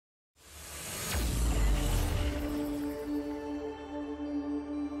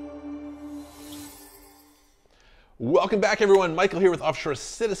Welcome back, everyone. Michael here with Offshore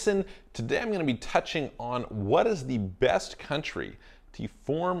Citizen. Today I'm going to be touching on what is the best country to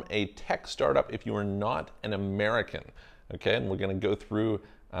form a tech startup if you are not an American. Okay, and we're going to go through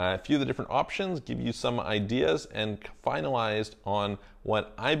a few of the different options, give you some ideas, and finalize on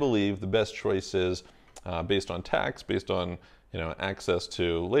what I believe the best choice is based on tax, based on access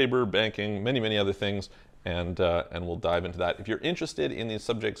to labor, banking, many other things. And we'll dive into that. If you're interested in these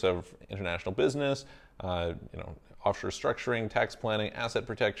subjects of international business, offshore structuring, tax planning, asset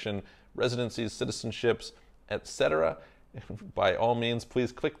protection, residencies, citizenships, etc., by all means,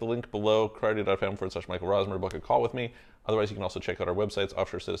 please click the link below, crowdie.fm/Michael Rosmer, book a call with me. Otherwise, you can also check out our websites,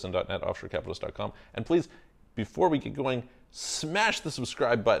 offshorecitizen.net, offshorecapitalist.com. And please, before we get going, smash the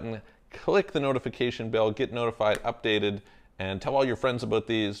subscribe button, click the notification bell, get notified, updated, and tell all your friends about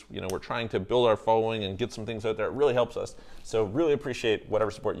these. We're trying to build our following and get some things out there. It really helps us. So really appreciate whatever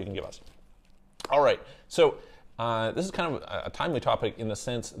support you can give us. All right, so this is kind of a timely topic in the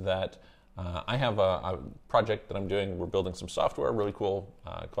sense that I have a project that I'm doing. We're building some software, a really cool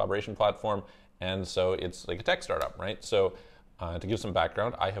collaboration platform, and so it's like a tech startup, right? So to give some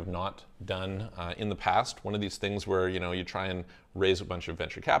background, I have not done in the past one of these things where you try and raise a bunch of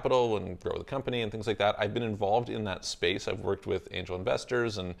venture capital and grow the company and things like that. I've been involved in that space. I've worked with angel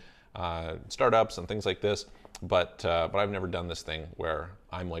investors and startups and things like this, but I've never done this thing where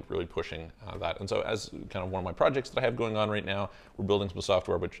I'm like really pushing that. And so as kind of one of my projects that I have going on right now, we're building some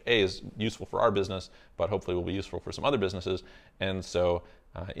software which is useful for our business, but hopefully will be useful for some other businesses. And so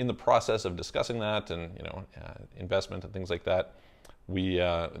in the process of discussing that and investment and things like that,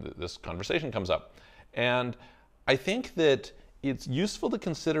 this conversation comes up. And I think that it's useful to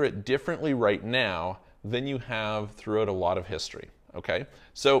consider it differently right now than you have throughout a lot of history. Okay,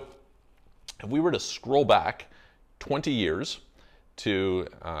 so if we were to scroll back 20 years to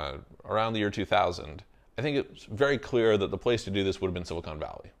around the year 2000, I think it's very clear that the place to do this would have been Silicon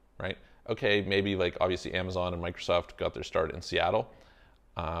Valley, right? Okay, maybe like obviously Amazon and Microsoft got their start in Seattle,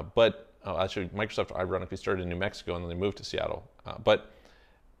 but actually Microsoft ironically started in New Mexico and then they moved to Seattle. But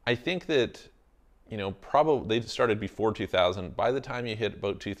I think that probably they started before 2000. By the time you hit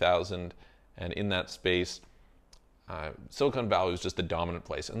about 2000 and in that space, Silicon Valley was just the dominant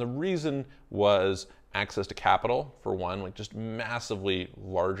place. And the reason was access to capital, for one, like just massively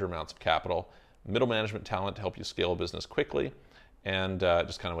larger amounts of capital, middle management talent to help you scale a business quickly, and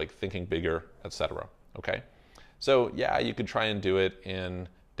just kind of like thinking bigger, etc. Okay? So yeah, you could try and do it in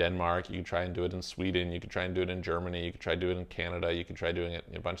Denmark, you could try and do it in Sweden, you could try and do it in Germany, you could try to do it in Canada, you could try doing it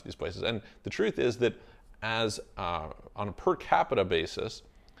in a bunch of these places. And the truth is that as on a per capita basis,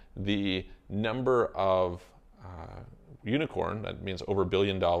 the number of unicorn, that means over $1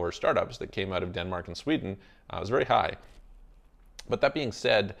 billion startups that came out of Denmark and Sweden was very high. But that being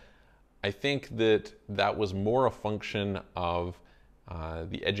said, I think that that was more a function of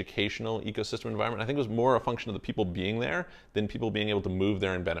the educational ecosystem environment. I think it was more a function of the people being there than people being able to move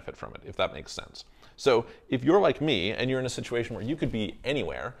there and benefit from it, if that makes sense. So if you're like me and you're in a situation where you could be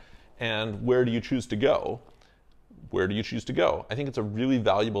anywhere, and where do you choose to go? Where do you choose to go? I think it's a really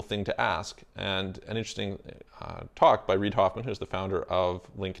valuable thing to ask, and an interesting talk by Reid Hoffman, who's the founder of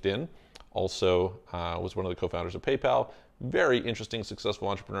LinkedIn, also was one of the co-founders of PayPal. Very interesting, successful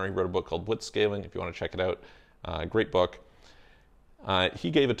entrepreneur. He wrote a book called Blitzscaling, if you want to check it out. Great book.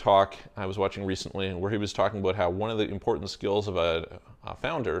 He gave a talk I was watching recently where he was talking about how one of the important skills of a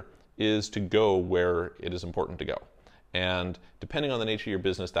founder is to go where it is important to go. And depending on the nature of your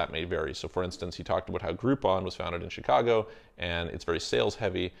business, that may vary. So for instance, he talked about how Groupon was founded in Chicago and it's very sales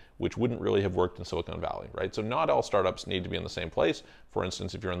heavy, which wouldn't really have worked in Silicon Valley, right? So not all startups need to be in the same place. For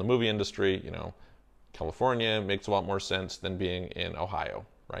instance, if you're in the movie industry, California makes a lot more sense than being in Ohio,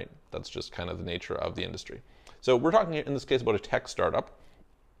 right? That's just kind of the nature of the industry. So we're talking in this case about a tech startup.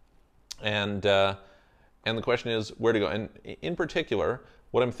 And the question is where to go. And in particular,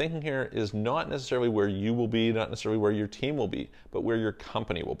 what I'm thinking here is not necessarily where you will be, not necessarily where your team will be, but where your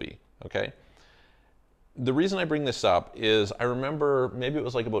company will be, okay? The reason I bring this up is I remember maybe it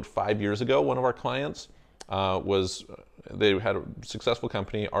was like about 5 years ago, one of our clients they had a successful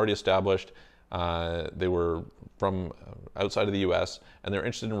company, already established. They were from outside of the US, and they're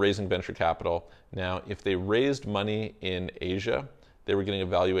interested in raising venture capital. Now, if they raised money in Asia, they were getting a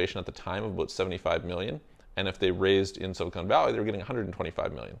valuation at the time of about 75 million. And if they raised in Silicon Valley, they were getting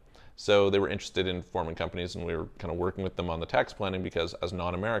 125 million. So they were interested in forming companies, and we were kind of working with them on the tax planning because as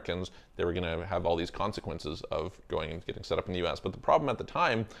non-Americans, they were going to have all these consequences of going and getting set up in the US. But the problem at the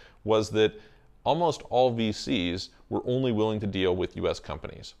time was that almost all VCs were only willing to deal with US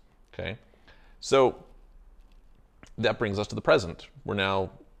companies, okay? So that brings us to the present. We're now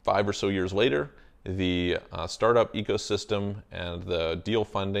 5 or so years later. the startup ecosystem and the deal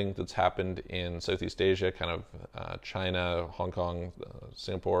funding that's happened in Southeast Asia, kind of China, Hong Kong,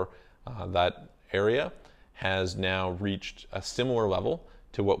 Singapore, that area has now reached a similar level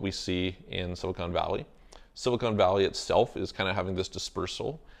to what we see in Silicon Valley. Silicon Valley itself is kind of having this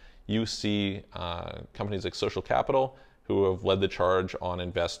dispersal. You see companies like Social Capital who have led the charge on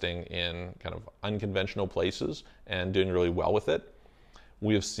investing in kind of unconventional places and doing really well with it.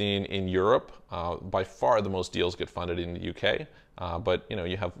 We have seen in Europe, by far the most deals get funded in the UK, but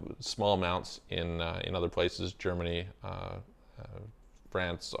you have small amounts in other places, Germany,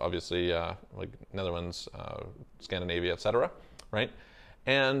 France, obviously, like Netherlands, Scandinavia, etc. Right?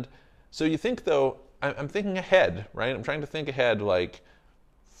 And so you think, though, I'm thinking ahead, right? I'm trying to think ahead like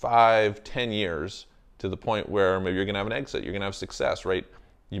 5, 10 years to the point where maybe you're going to have an exit, you're going to have success, right?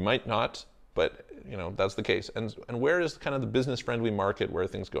 You might not, but that's the case. And where is kind of the business-friendly market? Where are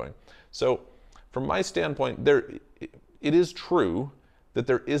things going? So from my standpoint, it is true that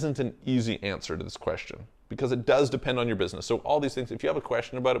there isn't an easy answer to this question because it does depend on your business. So all these things, if you have a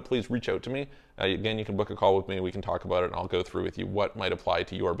question about it, please reach out to me. Again, you can book a call with me. We can talk about it, and I'll go through with you what might apply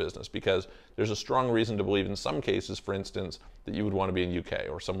to your business because there's a strong reason to believe in some cases, for instance, that you would want to be in UK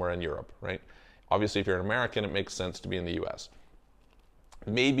or somewhere in Europe, right? Obviously, if you're an American, it makes sense to be in the US.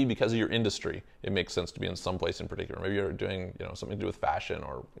 Maybe because of your industry, it makes sense to be in some place in particular. Maybe you're doing something to do with fashion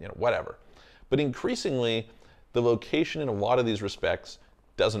or whatever. But increasingly, the location in a lot of these respects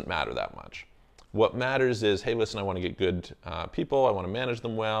doesn't matter that much. What matters is, hey, listen, I want to get good people. I want to manage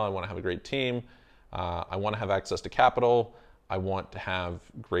them well. I want to have a great team. I want to have access to capital. I want to have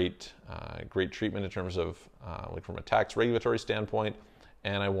great treatment in terms of like from a tax regulatory standpoint,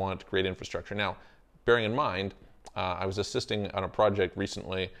 and I want great infrastructure. Now, bearing in mind, I was assisting on a project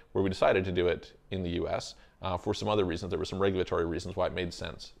recently where we decided to do it in the U.S. For some other reasons. There were some regulatory reasons why it made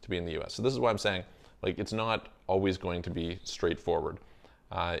sense to be in the U.S. So this is why I'm saying, like, it's not always going to be straightforward.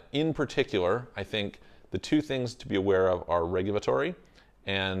 In particular, I think the two things to be aware of are regulatory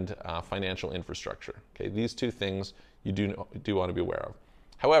and financial infrastructure. Okay, these two things you do want to be aware of.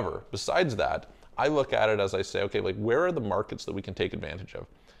 However, besides that, I look at it as I say, okay, like where are the markets that we can take advantage of?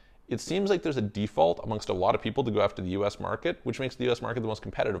 It seems like there's a default amongst a lot of people to go after the US market, which makes the US market the most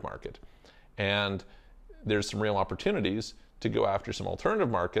competitive market. And there's some real opportunities to go after some alternative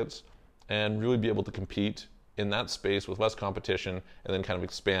markets and really be able to compete in that space with less competition and then kind of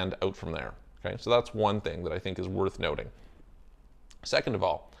expand out from there. Okay, so that's one thing that I think is worth noting. Second of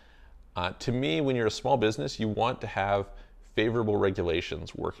all, to me, when you're a small business, you want to have favorable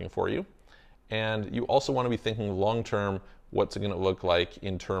regulations working for you. And you also want to be thinking long-term, what's it going to look like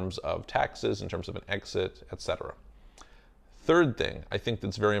in terms of taxes, in terms of an exit, etc. Third thing I think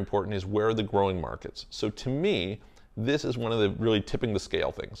that's very important is where are the growing markets? So to me, this is one of the really tipping the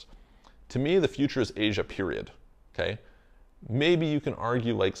scale things. To me, the future is Asia, period. Okay? Maybe you can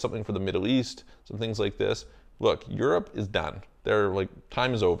argue like something for the Middle East, some things like this. Look, Europe is done. They're like,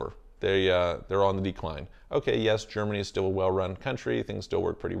 time is over. They're on the decline. Okay, yes, Germany is still a well-run country. Things still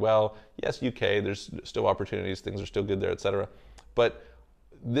work pretty well. Yes, UK, there's still opportunities. Things are still good there, etc. But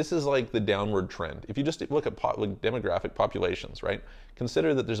this is like the downward trend. If you just look at like demographic populations, right?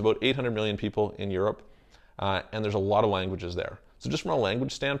 Consider that there's about 800 million people in Europe, and there's a lot of languages there. So just from a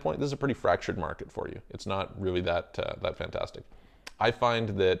language standpoint, this is a pretty fractured market for you. It's not really that fantastic. I find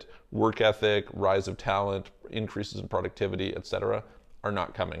that work ethic, rise of talent, increases in productivity, etc., are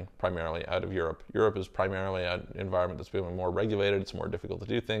not coming primarily out of Europe. Europe is primarily an environment that's becoming more regulated. It's more difficult to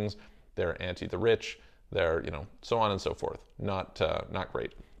do things. They're anti the rich. They're, so on and so forth. Not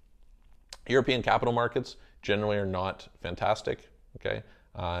great. European capital markets generally are not fantastic. Okay.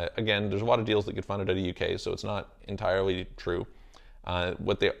 Again, there's a lot of deals that get funded out of UK, so it's not entirely true.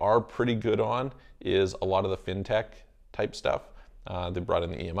 What they are pretty good on is a lot of the fintech type stuff. They brought in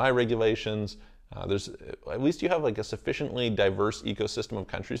the EMI regulations. There's at least you have like a sufficiently diverse ecosystem of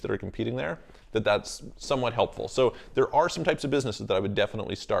countries that are competing there that's somewhat helpful. So there are some types of businesses that I would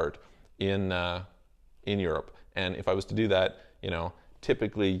definitely start in Europe. And if I was to do that,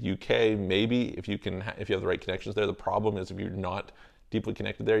 typically UK, maybe if you have the right connections there. The problem is if you're not deeply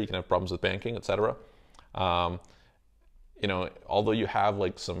connected there, you can have problems with banking, etc. Although you have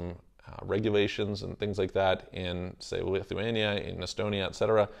like some regulations and things like that in, say, Lithuania, in Estonia,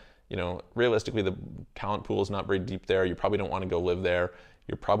 etc. Realistically, the talent pool is not very deep there. You probably don't want to go live there.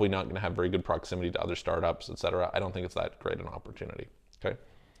 You're probably not going to have very good proximity to other startups, etc. I don't think it's that great an opportunity. Okay,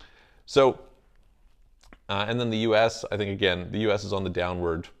 so and then the U.S. I think again the U.S. is on the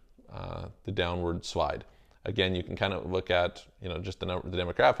downward slide. Again, you can kind of look at just the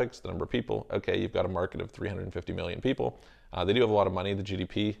demographics, the number of people. Okay, you've got a market of 350 million people. They do have a lot of money. The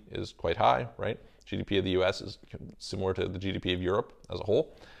GDP is quite high, right? GDP of the US is similar to the GDP of Europe as a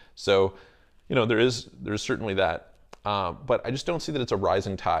whole. So, you know, there's certainly that. But I just don't see that it's a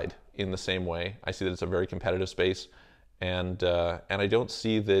rising tide in the same way. I see that it's a very competitive space, and I don't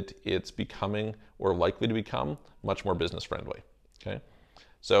see that it's becoming or likely to become much more business friendly. Okay,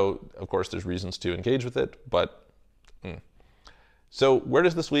 so of course there's reasons to engage with it, but so where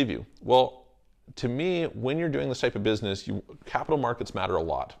does this leave you? Well, to me, when you're doing this type of business, capital markets matter a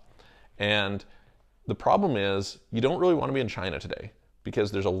lot, and the problem is you don't really want to be in China today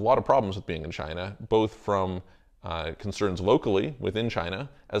because there's a lot of problems with being in China, both from concerns locally within China,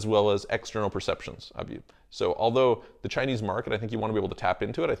 as well as external perceptions of you. So although the Chinese market, I think you want to be able to tap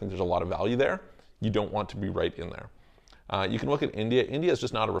into it, I think there's a lot of value there, you don't want to be right in there. You can look at India. India is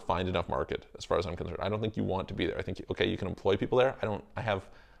just not a refined enough market as far as I'm concerned. I don't think you want to be there. I think, okay, you can employ people there. I have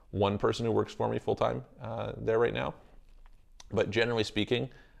one person who works for me full-time there right now. But generally speaking,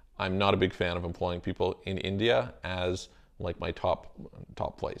 I'm not a big fan of employing people in India as like my top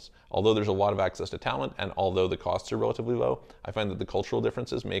place. Although there's a lot of access to talent, and although the costs are relatively low, I find that the cultural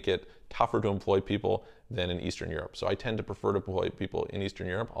differences make it tougher to employ people than in Eastern Europe. So I tend to prefer to employ people in Eastern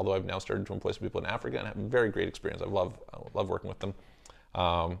Europe, although I've now started to employ some people in Africa and have a very great experience. I love working with them.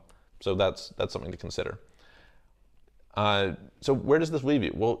 So that's something to consider. So where does this leave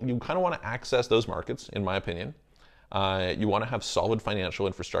you? Well, you kind of want to access those markets, in my opinion. You want to have solid financial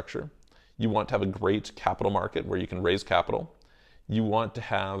infrastructure. You want to have a great capital market where you can raise capital. You want to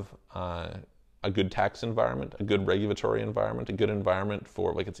have a good tax environment, a good regulatory environment, a good environment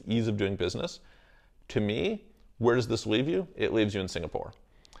for like its ease of doing business. To me, where does this leave you? It leaves you in Singapore.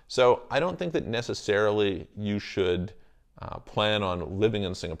 So I don't think that necessarily you should plan on living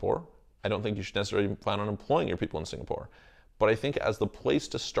in Singapore. I don't think you should necessarily plan on employing your people in Singapore. But I think as the place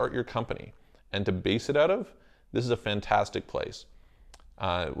to start your company and to base it out of, this is a fantastic place.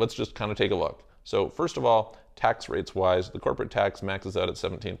 Let's just kind of take a look. So first of all, tax rates wise, the corporate tax maxes out at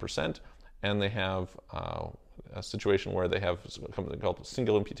 17%, and they have a situation where they have something called a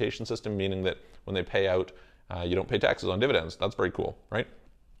single imputation system, meaning that when they pay out, you don't pay taxes on dividends. That's very cool, right?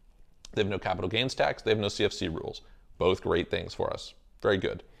 They have no capital gains tax. They have no CFC rules. Both great things for us. Very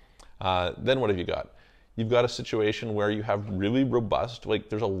good. Then what have you got? You've got a situation where you have really robust, like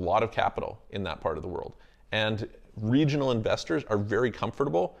there's a lot of capital in that part of the world. And regional investors are very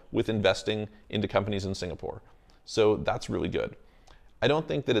comfortable with investing into companies in Singapore. So that's really good. I don't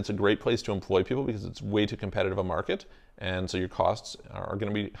think that it's a great place to employ people because it's way too competitive a market, and so your costs are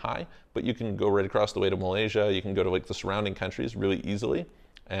going to be high, but you can go right across the way to Malaysia, you can go to like the surrounding countries really easily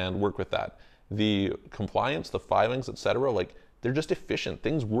and work with that. The compliance, the filings, etc., like they're just efficient.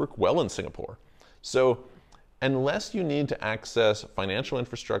 Things work well in Singapore. So unless you need to access financial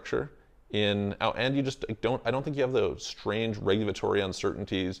infrastructure and you just I don't think you have the strange regulatory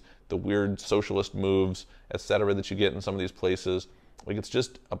uncertainties, the weird socialist moves, etc., that you get in some of these places. Like it's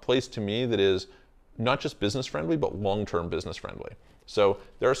just a place to me that is not just business friendly, but long-term business friendly. So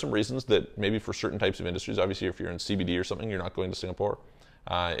there are some reasons that maybe for certain types of industries, obviously if you're in CBD or something, you're not going to Singapore.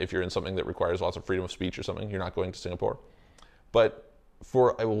 If you're in something that requires lots of freedom of speech or something, you're not going to Singapore. But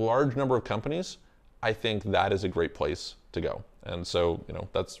for a large number of companies, I think that is a great place to go. And so, you know,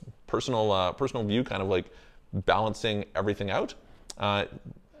 that's personal view, kind of like balancing everything out.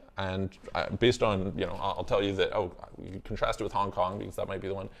 Based on, you know, I'll tell you that, you can contrast it with Hong Kong because that might be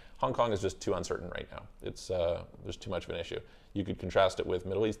the one. Hong Kong is just too uncertain right now. It's there's too much of an issue. You could contrast it with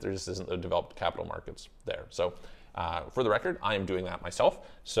Middle East. There just isn't the developed capital markets there. So for the record, I am doing that myself.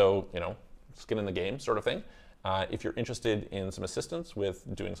 So, you know, skin in the game sort of thing. If you're interested in some assistance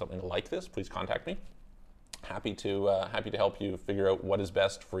with doing something like this, please contact me. Happy to help you figure out what is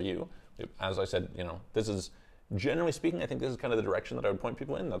best for you. As I said, you know, this is generally speaking, I think this is kind of the direction that I would point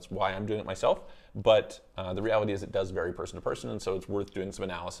people in. That's why I'm doing it myself. But the reality is it does vary person to person, and so it's worth doing some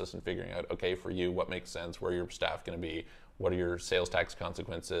analysis and figuring out, okay, for you, what makes sense, where are your staff going to be, what are your sales tax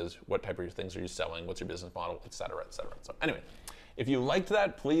consequences, what type of things are you selling, what's your business model, et cetera, et cetera. So anyway, if you liked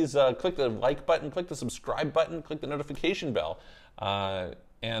that, please click the like button, click the subscribe button, click the notification bell.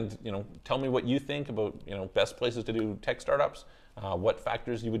 And you know, tell me what you think about, you know, best places to do tech startups, what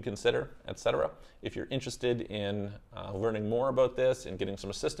factors you would consider, etc. If you're interested in learning more about this and getting some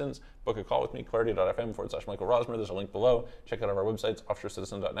assistance, book a call with me, clarity.fm/Michael Rosmer. There's a link below. Check out our websites,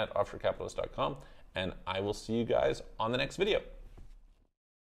 offshorecitizen.net, offshorecapitalist.com, and I will see you guys on the next video.